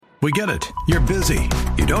We get it. You're busy.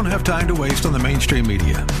 You don't have time to waste on the mainstream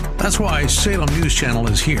media. That's why Salem News Channel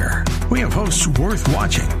is here. We have hosts worth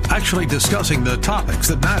watching, actually discussing the topics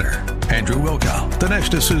that matter. Andrew Wilkow,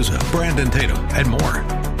 Dinesh D'Souza, Brandon Tatum, and more.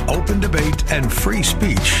 Open debate and free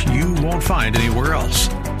speech you won't find anywhere else.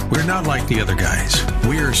 We're not like the other guys.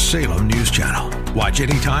 We're Salem News Channel. Watch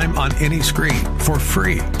anytime on any screen for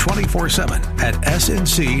free 24/7 at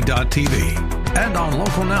snc.tv and on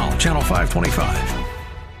Local Now, Channel 525.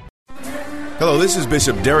 Hello, this is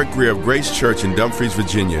Bishop Derek Greer of Grace Church in Dumfries,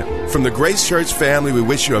 Virginia. From the Grace Church family, we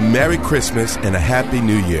wish you a Merry Christmas and a Happy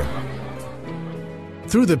New Year.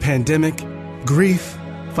 Through the pandemic, grief,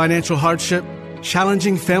 financial hardship,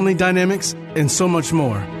 challenging family dynamics, and so much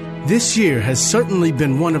more, this year has certainly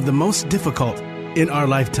been one of the most difficult in our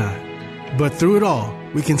lifetime. But through it all,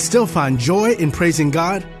 we can still find joy in praising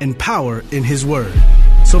God and power in His Word.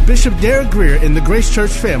 So Bishop Derek Greer and the Grace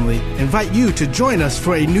Church family invite you to join us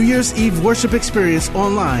for a New Year's Eve worship experience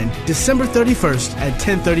online December 31st at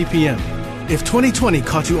 10:30 p.m. If 2020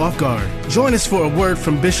 caught you off guard, join us for a word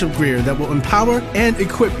from Bishop Greer that will empower and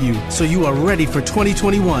equip you so you are ready for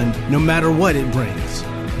 2021 no matter what it brings.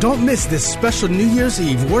 Don't miss this special New Year's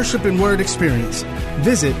Eve worship and word experience.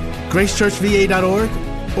 Visit gracechurchva.org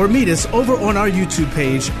or meet us over on our YouTube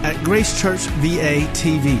page at Grace Church VA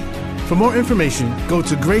TV. For more information, go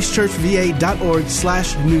to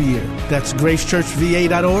gracechurchva.org/New Year. That's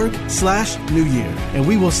gracechurchva.org/New Year. And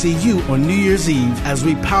we will see you on New Year's Eve as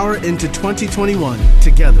we power into 2021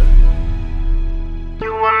 together.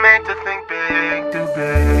 You were meant to think big, too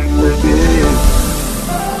big, too big.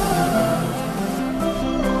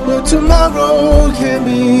 But tomorrow can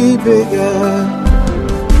be bigger.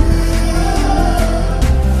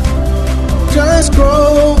 Just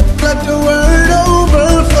grow, let the word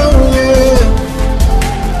overflow,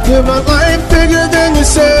 yeah. Live a life bigger than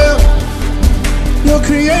yourself. You're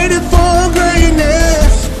created for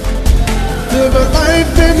greatness. Live a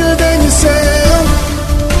life bigger than yourself.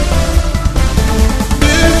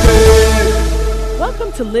 Live big.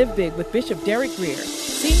 Welcome to Live Big with Bishop Derek Greer,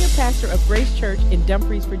 Senior Pastor of Grace Church in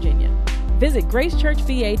Dumfries, Virginia. Visit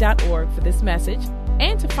gracechurchva.org for this message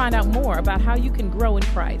and to find out more about how you can grow in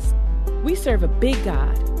Christ. We serve a big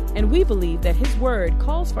God, and we believe that His Word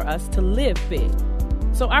calls for us to live big.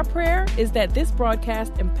 So our prayer is that this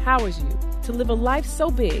broadcast empowers you to live a life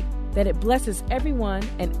so big that it blesses everyone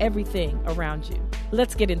and everything around you.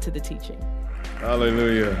 Let's get into the teaching.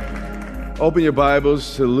 Hallelujah. Open your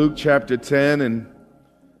Bibles to Luke chapter 10 and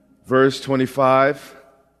verse 25. I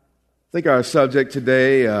think our subject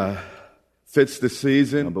today fits the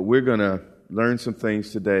season, but we're going to learn some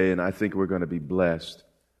things today, and I think we're going to be blessed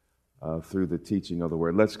through the teaching of the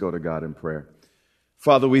Word. Let's go to God in prayer.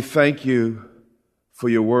 Father, we thank you for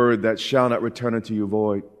your Word that shall not return unto you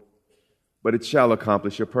void, but it shall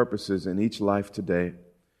accomplish your purposes in each life today.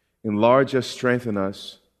 Enlarge us, strengthen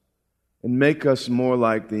us, and make us more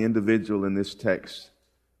like the individual in this text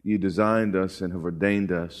you designed us and have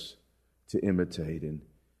ordained us to imitate. And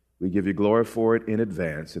we give you glory for it in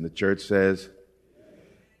advance. And the church says,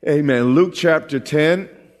 amen. Luke chapter 10,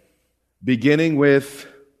 beginning with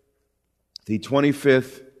the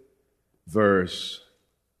 25th verse.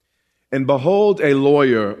 And behold, a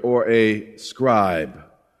lawyer or a scribe,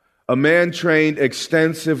 a man trained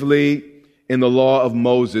extensively in the law of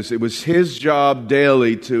Moses. It was his job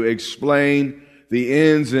daily to explain the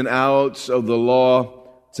ins and outs of the law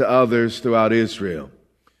to others throughout Israel.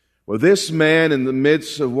 Well, this man, in the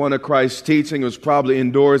midst of one of Christ's teaching, was probably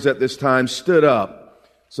indoors at this time, stood up.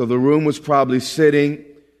 So the room was probably sitting.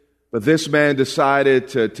 But this man decided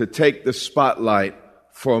to take the spotlight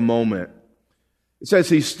for a moment. It says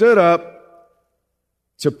he stood up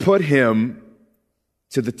to put him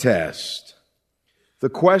to the test. The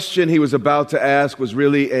question he was about to ask was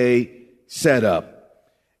really a setup.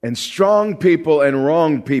 And strong people and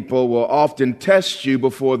wrong people will often test you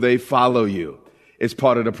before they follow you. It's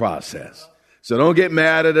part of the process. So don't get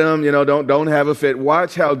mad at them. Don't have a fit.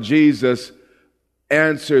 Watch how Jesus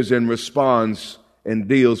answers and responds and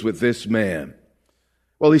deals with this man.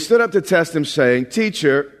 Well, he stood up to test him, saying,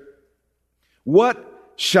 Teacher, what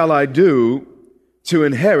shall I do to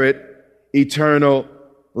inherit eternal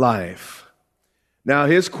life? Now,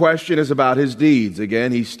 his question is about his deeds.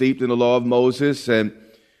 Again, he's steeped in the law of Moses, and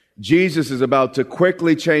Jesus is about to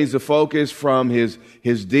quickly change the focus from his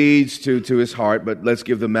deeds to his heart, but let's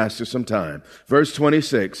give the master some time. Verse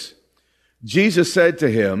 26, Jesus said to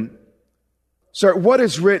him, Sir, what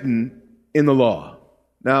is written in the law?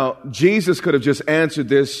 Now, Jesus could have just answered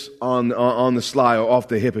this on the sly or off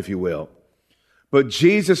the hip, if you will. But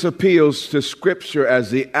Jesus appeals to Scripture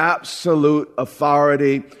as the absolute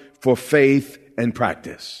authority for faith and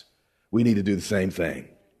practice. we need to do the same thing.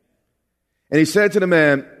 And he said to the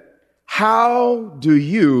man, how do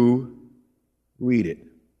you read it?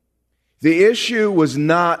 The issue was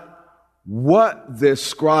not what this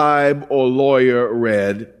scribe or lawyer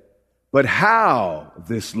read, but how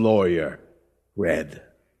this lawyer read.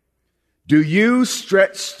 Do you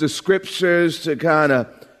stretch the scriptures to kind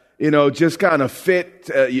of, just kind of fit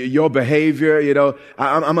your behavior?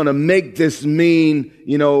 I'm going to make this mean,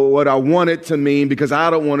 what I want it to mean because I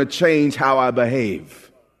don't want to change how I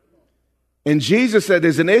behave. And Jesus said,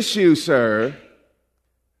 there's an issue, sir,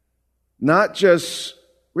 not just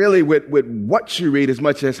really with what you read as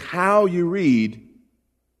much as how you read.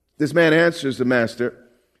 This man answers the master.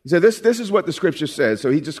 He said, this is what the scripture says. So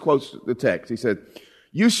he just quotes the text. He said,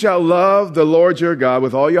 you shall love the Lord your God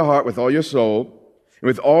with all your heart, with all your soul, and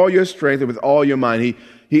with all your strength, and with all your mind.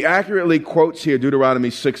 He accurately quotes here Deuteronomy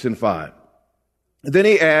 6 and 5. And then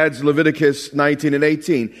he adds Leviticus 19 and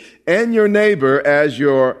 18. And your neighbor as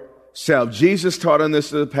yourself. Jesus taught on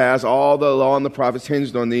this in the past. All the law and the prophets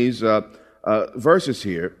hinged on these verses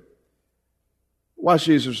here. Watch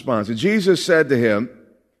Jesus' response. And Jesus said to him,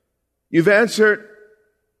 you've answered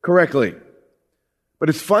correctly. But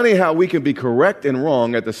it's funny how we can be correct and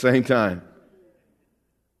wrong at the same time.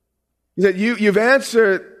 He said, you've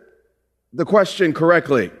answered the question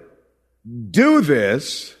correctly. Do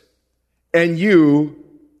this and you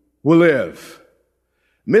will live.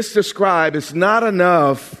 Mr. Scribe, it's not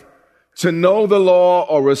enough to know the law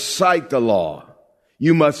or recite the law.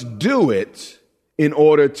 You must do it in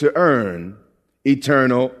order to earn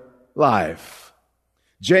eternal life.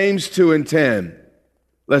 James 2 and 10.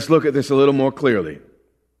 Let's look at this a little more clearly.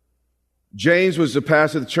 James was the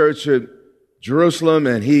pastor of the church at Jerusalem,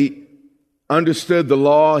 and he understood the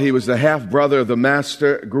law. He was the half-brother of the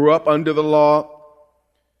master, grew up under the law,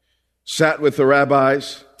 sat with the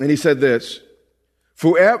rabbis, and he said this,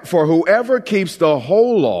 for whoever keeps the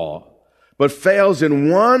whole law but fails in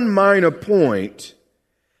one minor point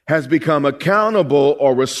has become accountable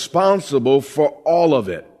or responsible for all of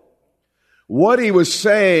it. What he was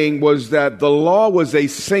saying was that the law was a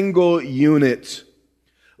single unit,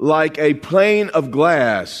 like a pane of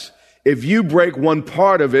glass. If you break one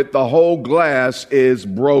part of it, the whole glass is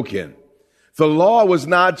broken. The law was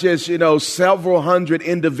not just, several hundred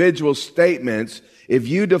individual statements. If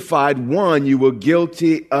you defied one, you were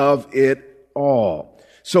guilty of it all.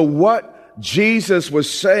 So what Jesus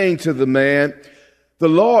was saying to the man, the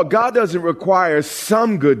law, God doesn't require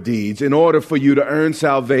some good deeds in order for you to earn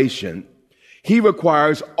salvation. He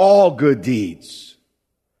requires all good deeds.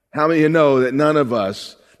 How many of you know that none of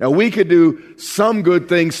us, now we could do some good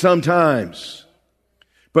things sometimes,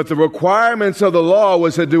 but the requirements of the law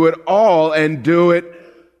was to do it all and do it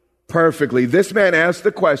perfectly. This man asked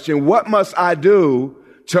the question, what must I do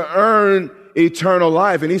to earn eternal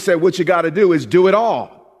life? And he said, what you got to do is do it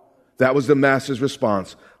all. That was the master's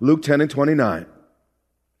response. Luke 10 and 29.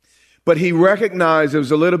 But he recognized there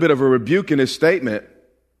was a little bit of a rebuke in his statement.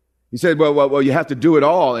 He said, well, you have to do it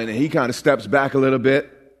all. And he kind of steps back a little bit.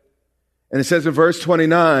 And it says in verse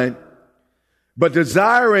 29, but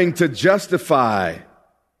desiring to justify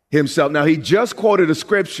himself. Now, he just quoted a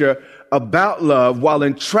scripture about love while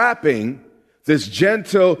entrapping this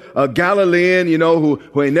gentle Galilean,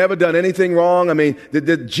 who ain't never done anything wrong. I mean,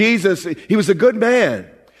 Jesus, he was a good man.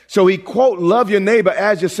 So he quote, love your neighbor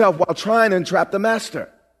as yourself while trying to entrap the master.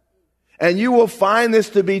 And you will find this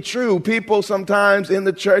to be true. People sometimes in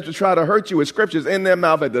the church will try to hurt you with scriptures in their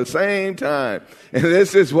mouth at the same time. And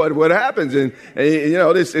this is what happens. And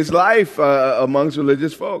this is life amongst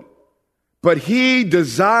religious folk. But he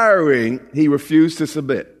refused to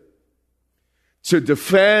submit, to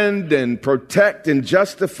defend and protect and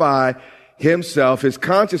justify himself. His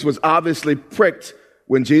conscience was obviously pricked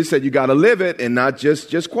when Jesus said, you got to live it and not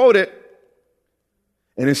just quote it.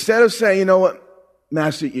 And instead of saying, you know what,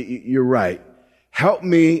 Master, you're right. Help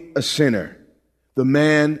me, a sinner. The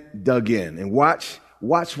man dug in. And watch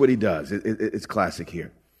what he does. It's classic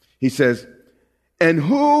here. He says, and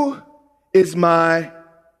who is my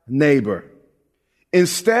neighbor?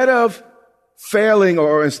 Instead of failing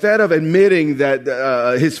or instead of admitting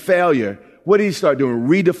that his failure, what did he start doing?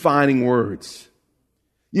 Redefining words.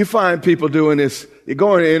 You find people doing this. You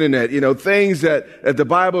go on the internet, things that the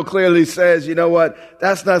Bible clearly says, you know what?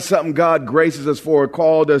 That's not something God graces us for or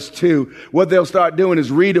called us to. What they'll start doing is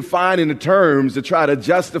redefining the terms to try to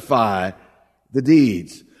justify the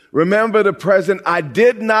deeds. Remember the present, I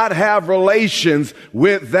did not have relations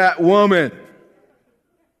with that woman.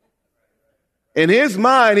 In his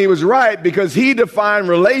mind, he was right because he defined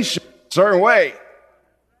relation a certain way.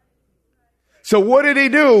 So what did he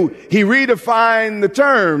do? He redefined the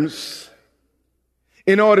terms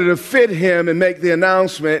in order to fit him and make the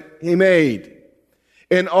announcement he made.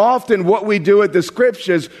 And often what we do at the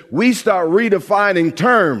scriptures, we start redefining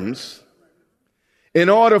terms in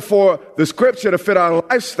order for the scripture to fit our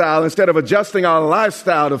lifestyle instead of adjusting our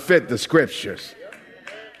lifestyle to fit the scriptures.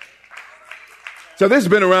 So this has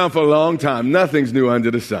been around for a long time. Nothing's new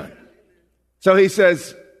under the sun. So he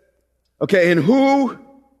says, okay, and who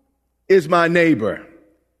is my neighbor?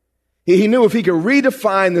 He knew if he could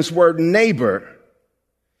redefine this word neighbor,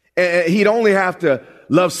 he'd only have to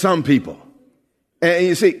love some people. And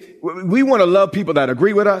you see, we want to love people that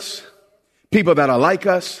agree with us, people that are like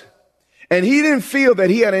us. And he didn't feel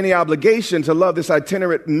that he had any obligation to love this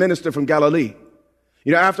itinerant minister from Galilee.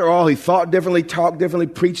 You know, after all, he thought differently, talked differently,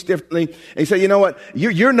 preached differently. And he said, you know what?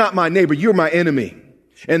 You're not my neighbor. You're my enemy.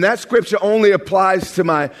 And that scripture only applies to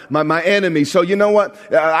my enemy. So you know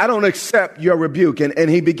what? I don't accept your rebuke. And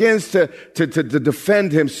he begins to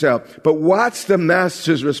defend himself. But watch the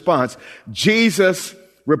master's response. Jesus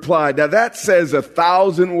replied. Now that says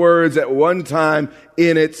 1,000 words at one time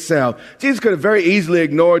in itself. Jesus could have very easily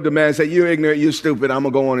ignored the man and said, you're ignorant, you're stupid. I'm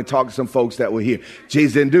going to go on and talk to some folks that were here.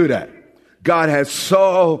 Jesus didn't do that. God has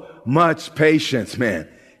so much patience, man.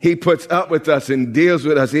 He puts up with us and deals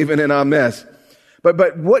with us even in our mess.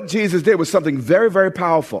 But what Jesus did was something very, very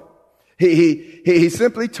powerful. He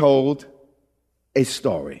simply told a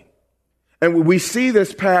story. And we see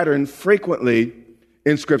this pattern frequently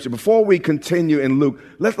in Scripture. Before we continue in Luke,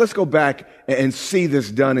 let's go back and see this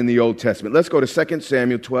done in the Old Testament. Let's go to 2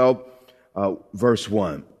 Samuel 12, verse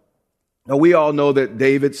 1. Now, we all know that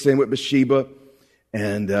David sinned with Bathsheba,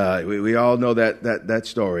 and we all know that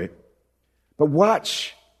story. But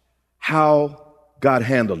watch how God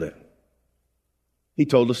handled it. He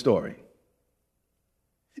told a story.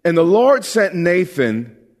 And the Lord sent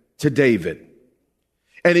Nathan to David.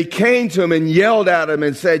 And he came to him and yelled at him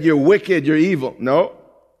and said, you're wicked, you're evil. No,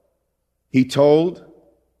 he told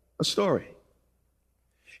a story.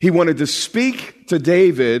 He wanted to speak to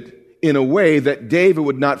David in a way that David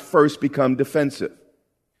would not first become defensive.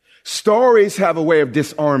 Stories have a way of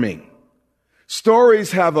disarming.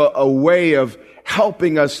 Stories have a way of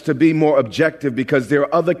helping us to be more objective because there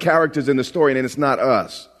are other characters in the story and it's not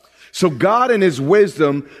us. So God in his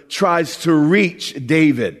wisdom tries to reach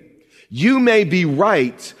David. You may be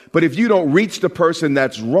right, but if you don't reach the person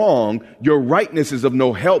that's wrong, your rightness is of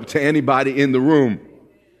no help to anybody in the room.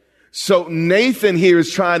 So Nathan here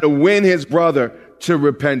is trying to win his brother to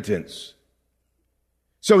repentance.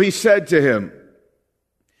 So he said to him,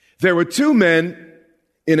 there were two men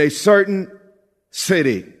in a certain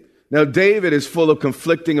city. Now, David is full of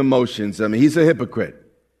conflicting emotions. I mean, he's a hypocrite.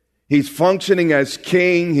 He's functioning as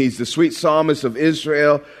king. He's the sweet psalmist of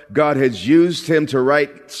Israel. God has used him to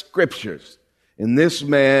write scriptures. And this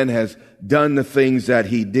man has done the things that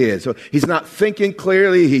he did. So he's not thinking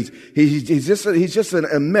clearly. He's just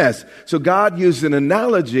a mess. So God used an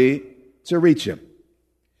analogy to reach him.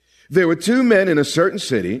 There were two men in a certain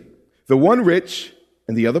city, the one rich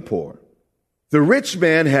and the other poor. The rich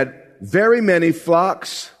man had very many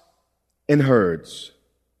flocks and herds.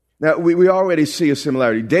 Now, we already see a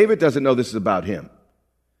similarity. David doesn't know this is about him.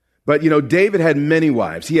 But, you know, David had many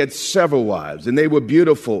wives. He had several wives, and they were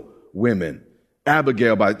beautiful women.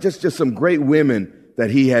 Abigail, just some great women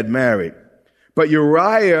that he had married. But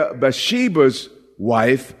Uriah, Bathsheba's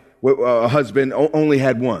wife, husband, only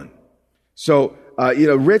had one. So,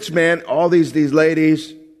 rich man, all these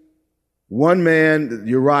ladies, one man,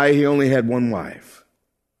 Uriah, he only had one wife.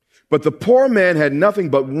 But the poor man had nothing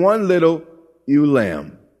but one little ewe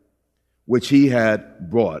lamb, which he had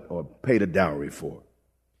brought or paid a dowry for.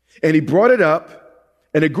 And he brought it up,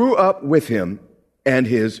 and it grew up with him and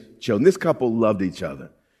his children. This couple loved each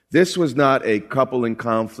other. This was not a couple in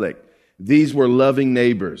conflict. These were loving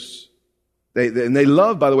neighbors. They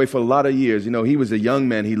loved, by the way, for a lot of years. You know, he was a young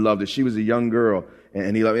man, he loved her. She was a young girl,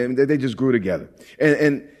 and he loved her. And they just grew together.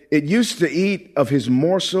 And it used to eat of his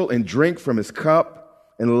morsel and drink from his cup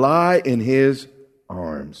and lie in his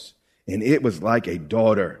arms. And it was like a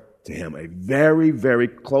daughter to him, a very, very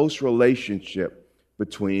close relationship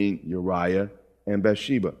between Uriah and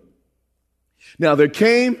Bathsheba. Now, there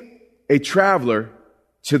came a traveler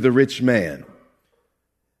to the rich man.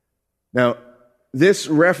 Now, this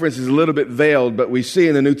reference is a little bit veiled, but we see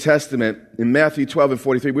in the New Testament, in Matthew 12 and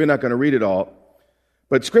 43, we're not going to read it all,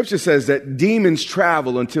 but Scripture says that demons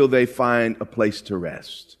travel until they find a place to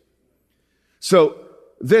rest. So,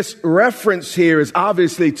 this reference here is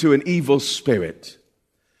obviously to an evil spirit.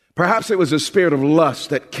 Perhaps it was a spirit of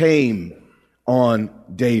lust that came on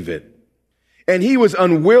David. And he was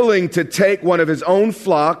unwilling to take one of his own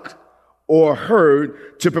flock or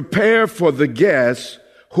herd to prepare for the guests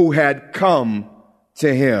who had come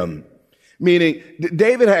to him. Meaning,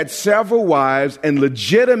 David had several wives and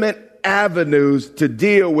legitimate avenues to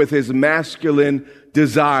deal with his masculine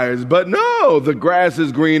desires. But no, the grass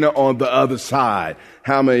is greener on the other side.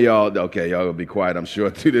 How many of y'all, okay, y'all gonna be quiet, I'm sure,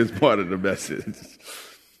 through this part of the message.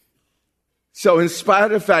 So in spite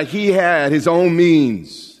of the fact he had his own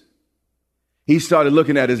means, he started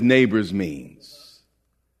looking at his neighbor's means.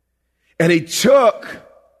 And he took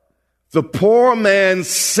the poor man's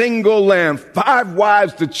single lamb, 5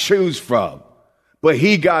 wives to choose from, but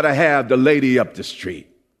he got to have the lady up the street,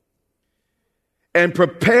 and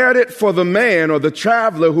prepared it for the man or the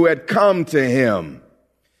traveler who had come to him.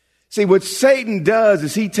 See, what Satan does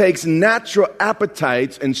is he takes natural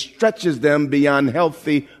appetites and stretches them beyond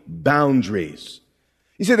healthy boundaries.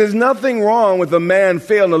 You see, there's nothing wrong with a man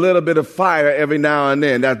feeling a little bit of fire every now and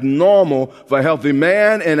then. That's normal for a healthy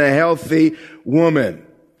man and a healthy woman.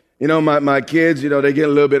 You know, my kids, they get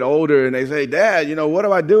a little bit older and they say, Dad, what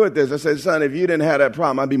do I do with this? I said, son, if you didn't have that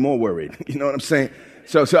problem, I'd be more worried. You know what I'm saying?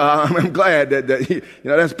 So I'm glad that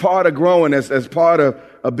that's part of growing, that's part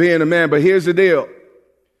of being a man. But here's the deal.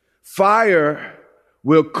 Fire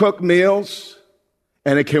will cook meals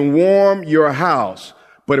and it can warm your house,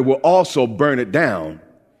 but it will also burn it down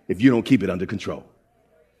if you don't keep it under control.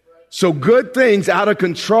 So good things out of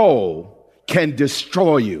control can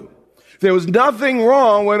destroy you. There was nothing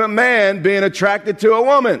wrong with a man being attracted to a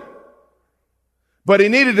woman, but he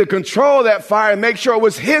needed to control that fire and make sure it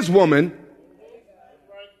was his woman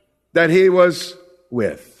that he was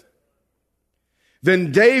with.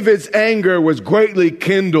 Then David's anger was greatly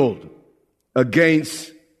kindled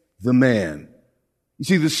against the man. You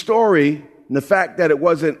see, the story and the fact that it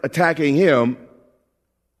wasn't attacking him,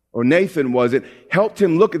 or Nathan wasn't, helped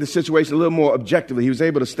him look at the situation a little more objectively. He was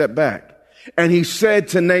able to step back. And he said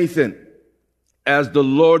to Nathan, as the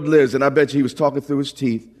Lord lives, and I bet you he was talking through his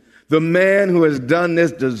teeth, the man who has done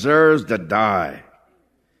this deserves to die,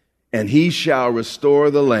 and he shall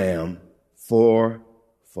restore the lamb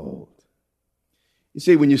fourfold. You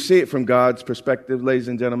see, when you see it from God's perspective, ladies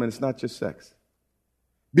and gentlemen, it's not just sex.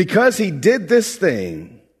 Because he did this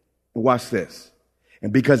thing, watch this,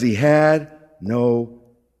 and because he had no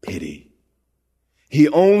pity. He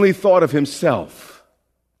only thought of himself,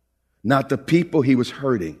 not the people he was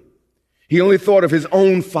hurting. He only thought of his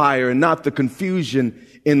own fire and not the confusion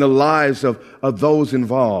in the lives of those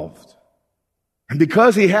involved. And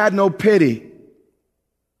because he had no pity,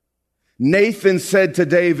 Nathan said to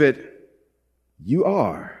David, you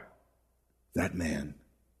are that man.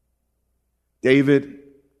 David,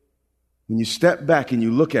 when you step back and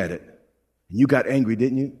you look at it, you got angry,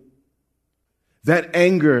 didn't you? That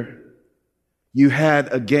anger you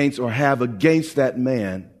had against or have against that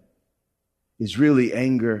man is really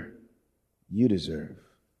anger you deserve.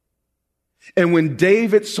 And when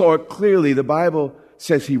David saw it clearly, the Bible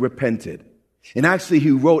says he repented. And actually,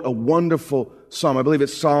 he wrote a wonderful psalm. I believe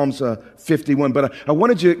it's Psalms 51. But I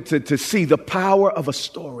wanted you to see the power of a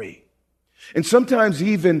story. And sometimes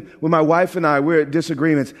even when my wife and we're at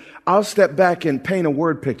disagreements, I'll step back and paint a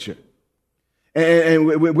word picture.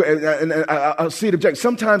 And I'll see it object.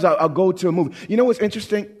 Sometimes I'll go to a movie. You know what's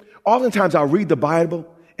interesting? Oftentimes I'll read the Bible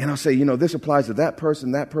and I'll say, this applies to that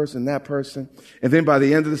person, that person, that person. And then by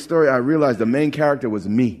the end of the story, I realize the main character was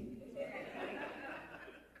me.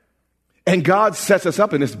 And God sets us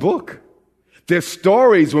up in this book. There's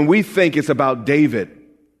stories when we think it's about David.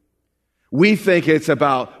 We think it's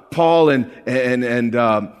about Paul and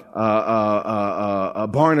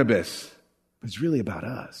Barnabas. But it's really about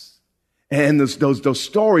us. And those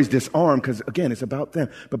stories disarm because, again, it's about them.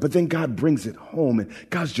 But then God brings it home. And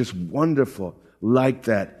God's just wonderful like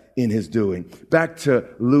that in his doing. Back to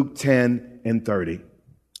Luke 10:30.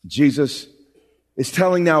 Jesus is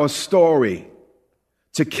telling now a story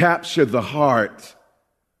to capture the heart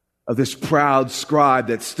of this proud scribe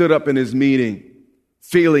that stood up in his meeting,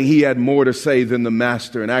 feeling he had more to say than the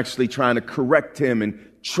master, and actually trying to correct him and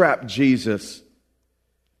trap Jesus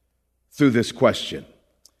through this question.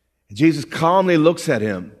 Jesus calmly looks at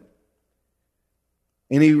him,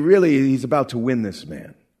 and he's about to win this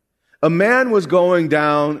man. A man was going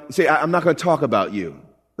down. See, I'm not going to talk about you.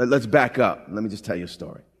 Let's back up. Let me just tell you a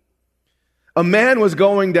story. A man was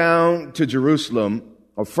going down to Jerusalem,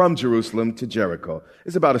 or from Jerusalem to Jericho.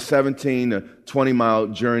 It's about a 17 to 20 mile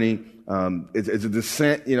journey. It's a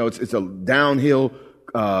descent, it's a downhill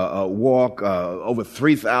walk. Over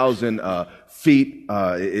 3,000 feet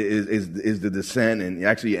is the descent, and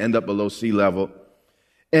actually you end up below sea level.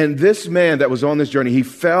 And this man that was on this journey, he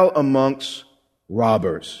fell amongst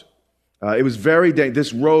robbers. It was very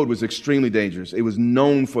this road was extremely dangerous. It was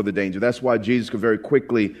known for the danger. That's why Jesus could very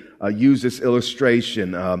quickly use this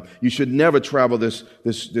illustration. You should never travel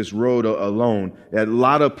this road alone. There are a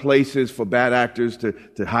lot of places for bad actors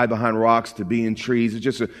to hide behind rocks, to be in trees. It's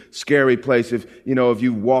just a scary place. If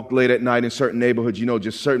you walk late at night in certain neighborhoods,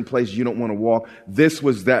 just certain places you don't want to walk. This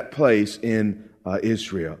was that place in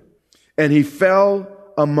Israel. And he fell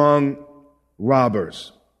among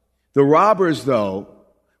robbers. The robbers, though,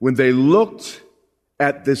 when they looked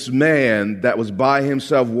at this man that was by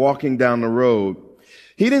himself walking down the road,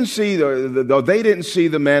 they didn't see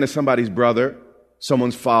the man as somebody's brother,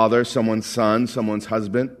 someone's father, someone's son, someone's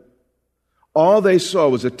husband. All they saw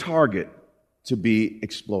was a target to be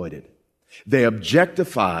exploited. They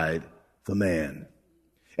objectified the man.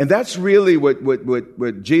 And that's really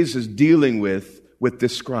what Jesus is dealing with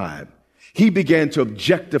this scribe. He began to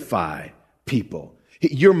objectify people.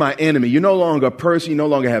 You're my enemy. You're no longer a person. You no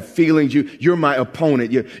longer have feelings. You're my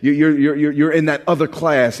opponent. You're in that other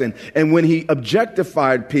class. And when he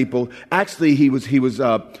objectified people, actually he was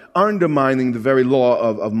undermining the very law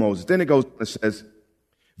of Moses. Then it goes and says,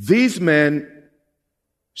 these men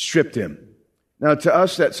stripped him. Now, to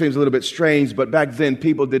us, that seems a little bit strange, but back then,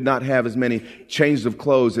 people did not have as many changes of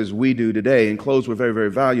clothes as we do today, and clothes were very, very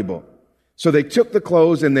valuable. So they took the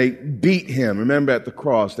clothes and they beat him. Remember, at the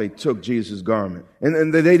cross, they took Jesus' garment.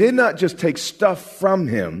 And they did not just take stuff from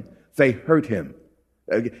him, they hurt him.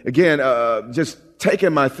 Again, just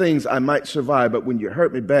taking my things, I might survive, but when you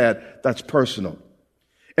hurt me bad, that's personal.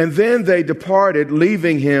 And then they departed,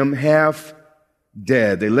 leaving him half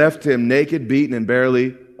dead. They left him naked, beaten, and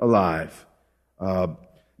barely alive.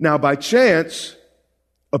 Now, by chance,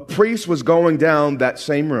 a priest was going down that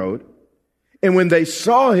same road, and when they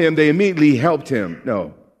saw him, they immediately helped him.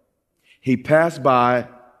 No, he passed by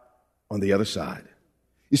on the other side.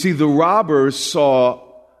 You see, the robbers saw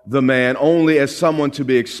the man only as someone to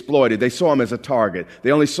be exploited. They saw him as a target.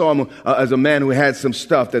 They only saw him as a man who had some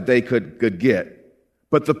stuff that they could get.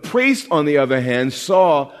 But the priest, on the other hand,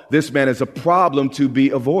 saw this man as a problem to be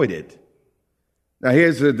avoided. Now,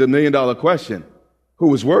 here's the million-dollar question. Who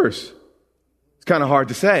was worse? It's kind of hard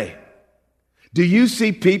to say. Do you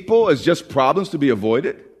see people as just problems to be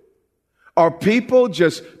avoided? Are people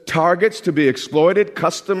just targets to be exploited,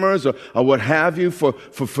 customers or what have you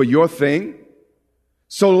for your thing?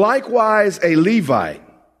 So likewise, a Levite.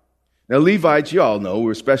 Now, Levites, you all know,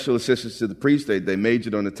 were special assistants to the priest. They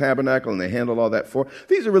majored on the tabernacle and they handled all that for.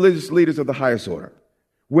 These are religious leaders of the highest order.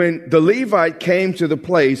 When the Levite came to the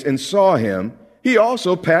place and saw him, he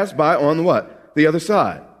also passed by on what? The other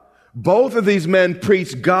side. Both of these men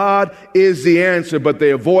preached God is the answer, but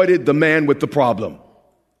they avoided the man with the problem.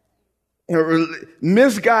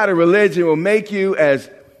 Misguided religion will make you as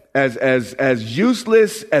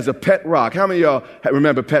useless as a pet rock. How many of y'all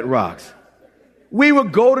remember pet rocks? We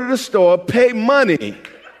would go to the store, pay money,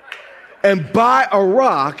 and buy a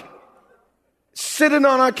rock, sit it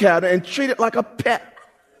on our cabinet, and treat it like a pet.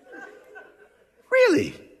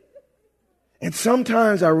 Really? And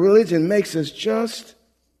sometimes our religion makes us just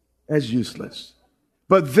as useless.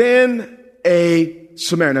 But then a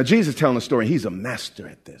Samaritan. Now, Jesus is telling a story. He's a master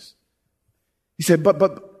at this. He said,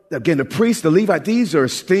 but again, the priests, the Levite, these are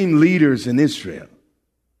esteemed leaders in Israel.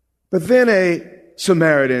 But then a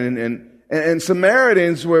Samaritan, and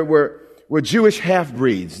Samaritans were Jewish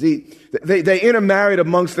half-breeds. They intermarried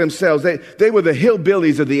amongst themselves. They were the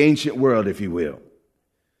hillbillies of the ancient world, if you will.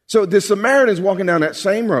 So the Samaritan's walking down that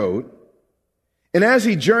same road, and as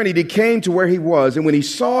he journeyed, he came to where he was, and when he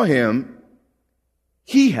saw him,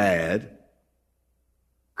 he had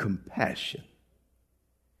compassion.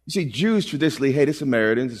 You see, Jews traditionally hated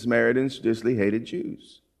Samaritans, and Samaritans traditionally hated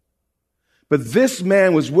Jews. But this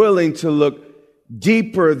man was willing to look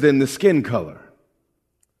deeper than the skin color,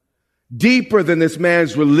 deeper than this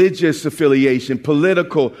man's religious affiliation,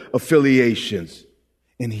 political affiliations.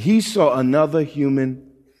 And he saw another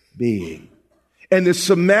human being. And the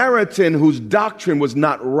Samaritan, whose doctrine was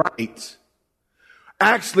not right,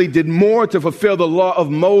 actually did more to fulfill the law of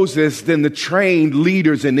Moses than the trained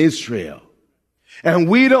leaders in Israel. And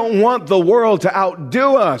we don't want the world to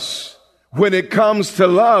outdo us when it comes to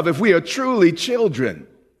love if we are truly children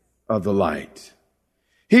of the light.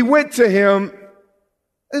 He went to him.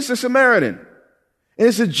 It's a Samaritan. And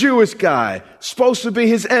it's a Jewish guy, supposed to be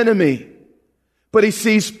his enemy. But he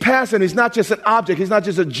sees past, and he's not just an object. He's not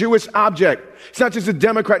just a Jewish object. He's not just a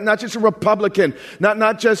Democrat, not just a Republican,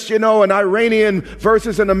 not just, an Iranian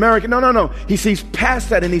versus an American. No. He sees past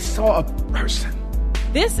that, and he saw a person.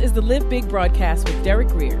 This is the Live Big broadcast with Derek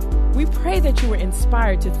Grier. We pray that you were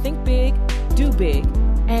inspired to think big, do big,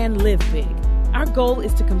 and live big. Our goal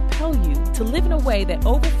is to compel you to live in a way that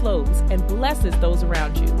overflows and blesses those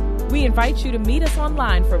around you. We invite you to meet us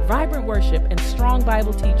online for vibrant worship and strong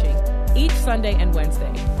Bible teaching each Sunday and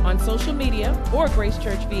Wednesday on social media or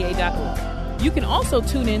gracechurchva.org. You can also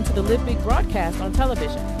tune in to the Live Big broadcast on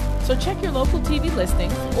television. So check your local TV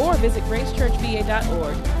listings or visit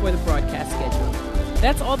gracechurchva.org for the broadcast schedule.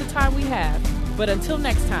 That's all the time we have. But until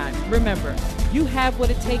next time, remember, you have what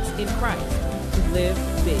it takes in Christ to live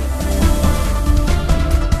big.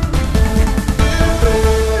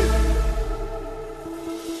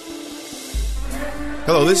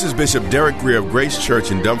 Hello, this is Bishop Derek Greer of Grace Church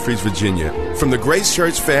in Dumfries, Virginia. From the Grace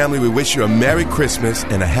Church family, we wish you a Merry Christmas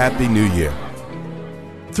and a Happy New Year.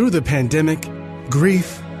 Through the pandemic,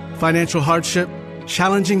 grief, financial hardship,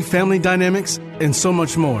 challenging family dynamics, and so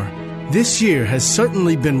much more, this year has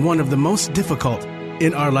certainly been one of the most difficult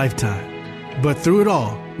in our lifetime. But through it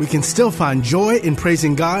all, we can still find joy in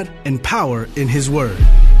praising God and power in His Word.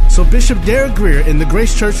 So Bishop Derek Greer and the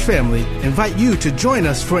Grace Church family invite you to join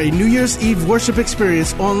us for a New Year's Eve worship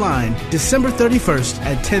experience online December 31st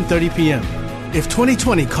at 10:30 p.m. If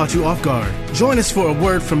 2020 caught you off guard, join us for a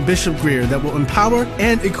word from Bishop Greer that will empower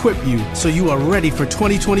and equip you so you are ready for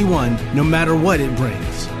 2021 no matter what it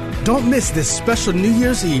brings. Don't miss this special New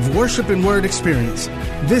Year's Eve worship and word experience.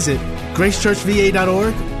 Visit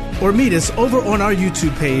gracechurchva.org or meet us over on our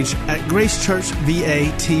YouTube page at Grace Church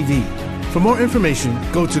VA TV. For more information,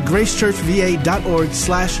 go to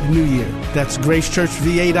gracechurchva.org/New Year. That's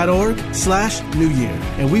gracechurchva.org/New Year.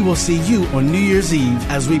 And we will see you on New Year's Eve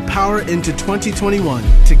as we power into 2021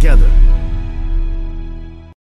 together.